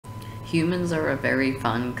Humans are a very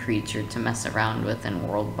fun creature to mess around with in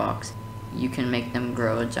WorldBox. You can make them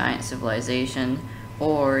grow a giant civilization,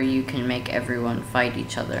 or you can make everyone fight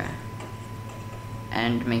each other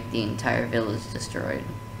and make the entire village destroyed.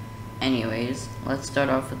 Anyways, let's start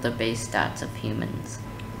off with the base stats of humans.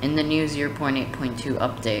 In the new 0.8.2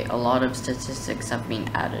 update, a lot of statistics have been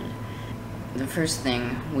added. The first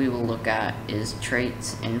thing we will look at is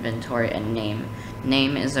traits, inventory, and name.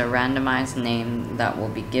 Name is a randomized name that will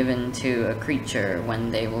be given to a creature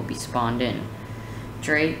when they will be spawned in.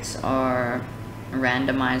 Traits are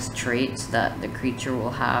randomized traits that the creature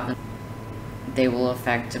will have. They will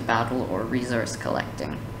affect battle or resource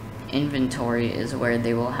collecting. Inventory is where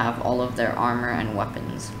they will have all of their armor and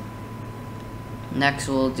weapons. Next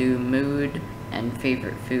we'll do mood and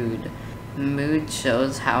favorite food. Mood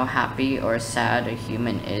shows how happy or sad a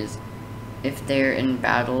human is. If they're in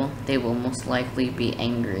battle, they will most likely be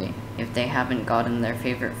angry. If they haven't gotten their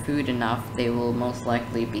favorite food enough, they will most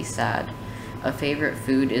likely be sad. A favorite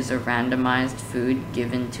food is a randomized food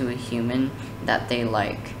given to a human that they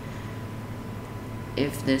like.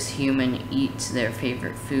 If this human eats their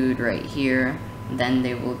favorite food right here, then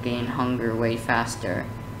they will gain hunger way faster.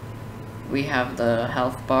 We have the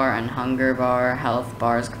health bar and hunger bar. Health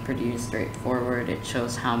bar is pretty straightforward. It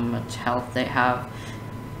shows how much health they have,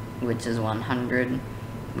 which is 100.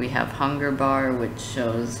 We have hunger bar, which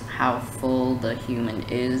shows how full the human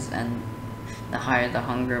is, and the higher the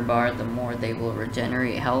hunger bar, the more they will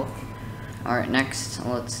regenerate health. Alright, next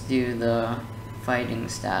let's do the fighting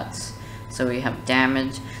stats. So we have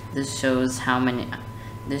damage. This shows how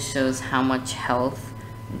much health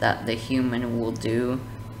that the human will do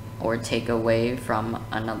or take away from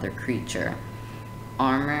another creature.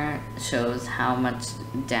 Armor shows how much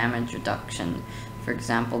damage reduction. For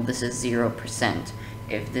example, this is 0%.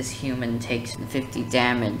 If this human takes 50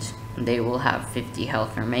 damage, they will have 50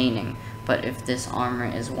 health remaining. But if this armor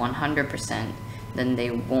is 100%, then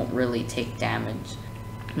they won't really take damage.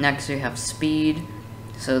 Next we have speed.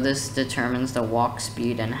 So this determines the walk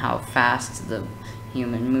speed and how fast the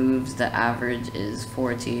human moves. The average is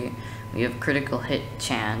 40. We have critical hit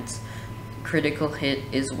chance. Critical hit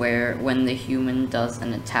is where when the human does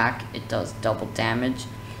an attack, it does double damage,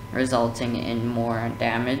 resulting in more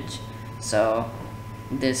damage. So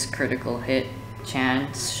this critical hit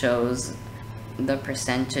chance shows the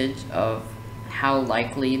percentage of how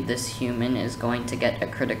likely this human is going to get a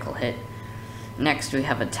critical hit. Next we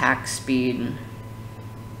have attack speed.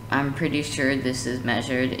 I'm pretty sure this is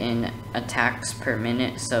measured in attacks per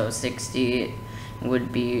minute, so 60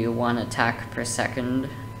 would be 1 attack per second.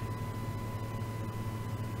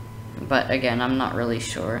 But again, I'm not really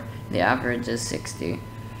sure. The average is 60.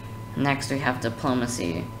 Next we have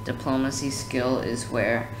diplomacy. Diplomacy skill is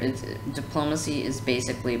diplomacy is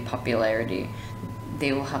basically popularity.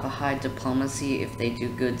 They will have a high diplomacy if they do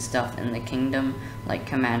good stuff in the kingdom, like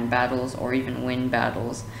command battles or even win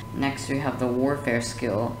battles. Next we have the warfare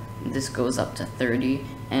skill. This goes up to 30,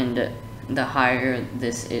 and the higher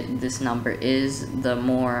this number is, the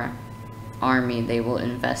more army they will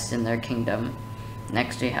invest in their kingdom.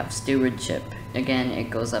 Next we have stewardship. Again, it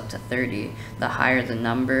goes up to 30. The higher the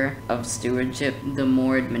number of stewardship, the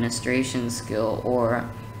more administration skill or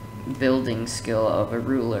building skill of a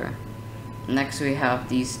ruler. Next we have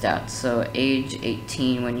these stats. So age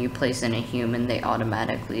 18, when you place in a human, they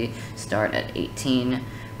automatically start at 18.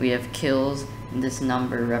 We have kills. This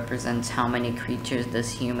number represents how many creatures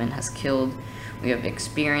this human has killed. We have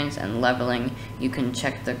experience and leveling. You can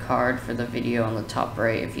check the card for the video on the top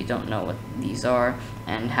right if you don't know what these are,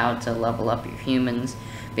 and how to level up your humans.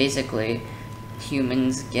 Basically,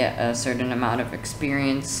 humans get a certain amount of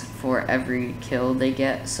experience for every kill they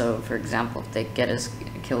get. So for example, if they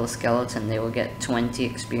kill a skeleton, they will get 20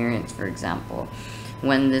 experience, for example.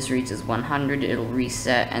 When this reaches 100, it'll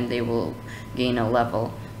reset and they will gain a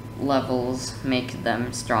level. Levels make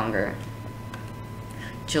them stronger.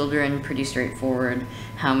 Children, pretty straightforward.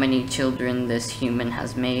 How many children this human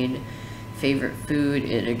has made. Favorite food,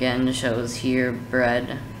 it again shows here,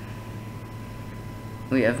 bread.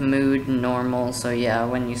 We have mood, normal, so yeah,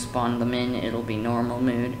 when you spawn them in, it'll be normal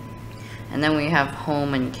mood. And then we have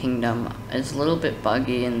home and kingdom. It's a little bit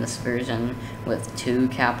buggy in this version with 2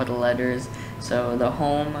 capital letters. So the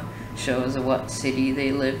home shows what city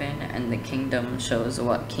they live in, and the kingdom shows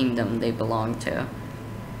what kingdom they belong to.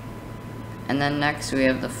 And then next we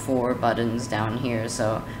have the 4 buttons down here.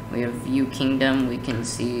 So we have view kingdom. We can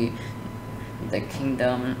see the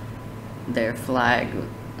kingdom, their flag,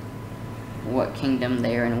 what kingdom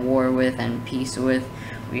they are in war with and peace with.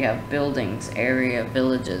 We have buildings, area,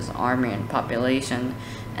 villages, army, and population.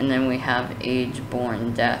 And then we have age,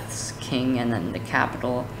 born, deaths, king, and then the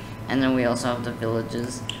capital. And then we also have the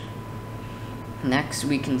villages. Next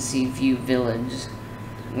we can see view village.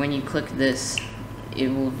 When you click this, it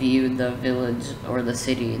will view the village or the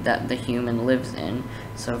city that the human lives in.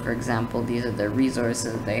 So for example, these are their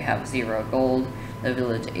resources. They have 0 gold, the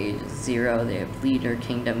village age is 0, they have leader,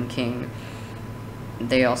 kingdom, king.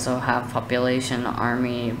 They also have population,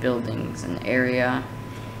 army, buildings, and area.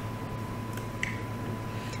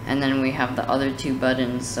 And then we have the other 2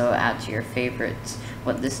 buttons, so add to your favorites.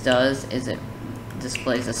 What this does is it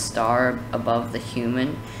displays a star above the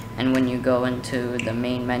human, and when you go into the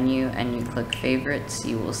main menu and you click favorites,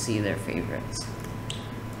 you will see their favorites.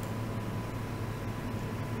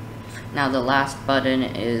 Now the last button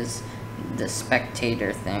is the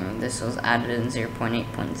spectator thing. This was added in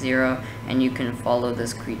 0.8.0, and you can follow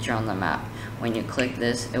this creature on the map. When you click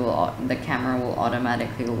this, the camera will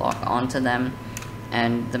automatically lock onto them,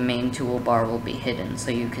 and the main toolbar will be hidden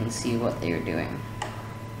so you can see what they are doing.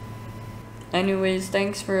 Anyways,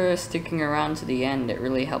 thanks for sticking around to the end. It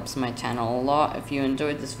really helps my channel a lot. If you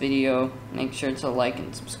enjoyed this video, make sure to like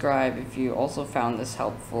and subscribe. If you also found this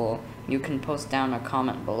helpful, you can post down a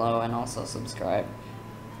comment below and also subscribe.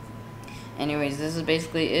 Anyways, this is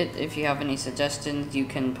basically it. If you have any suggestions, you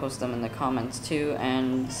can post them in the comments too,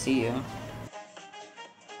 and see you.